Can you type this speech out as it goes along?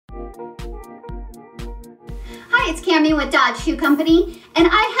it's Cami with Dodge Shoe Company, and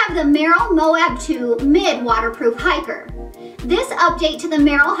I have the Merrell Moab 2 Mid Waterproof Hiker. This update to the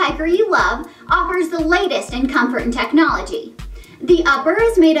Merrell hiker you love offers the latest in comfort and technology. The upper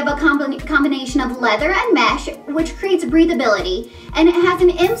is made of a combination of leather and mesh, which creates breathability, and it has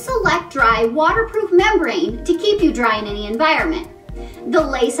an M-Select Dry waterproof membrane to keep you dry in any environment. The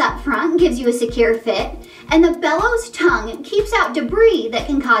lace up front gives you a secure fit, and the bellows tongue keeps out debris that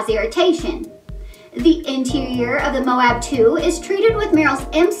can cause irritation. The interior of the Moab 2 is treated with Merrell's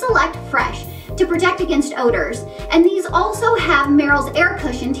M-Select Fresh to protect against odors, and these also have Merrell's air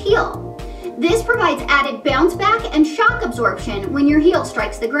cushioned heel. This provides added bounce back and shock absorption when your heel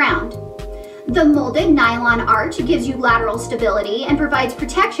strikes the ground. The molded nylon arch gives you lateral stability and provides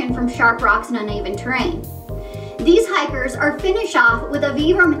protection from sharp rocks and uneven terrain. These hikers are finished off with a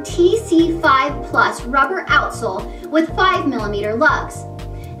Vibram TC5 Plus rubber outsole with 5mm lugs.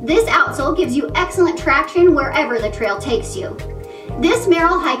 This outsole gives you excellent traction wherever the trail takes you. This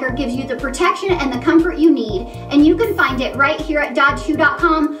Merrell hiker gives you the protection and the comfort you need, and you can find it right here at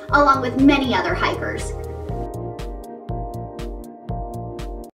dodgeshoe.com along with many other hikers.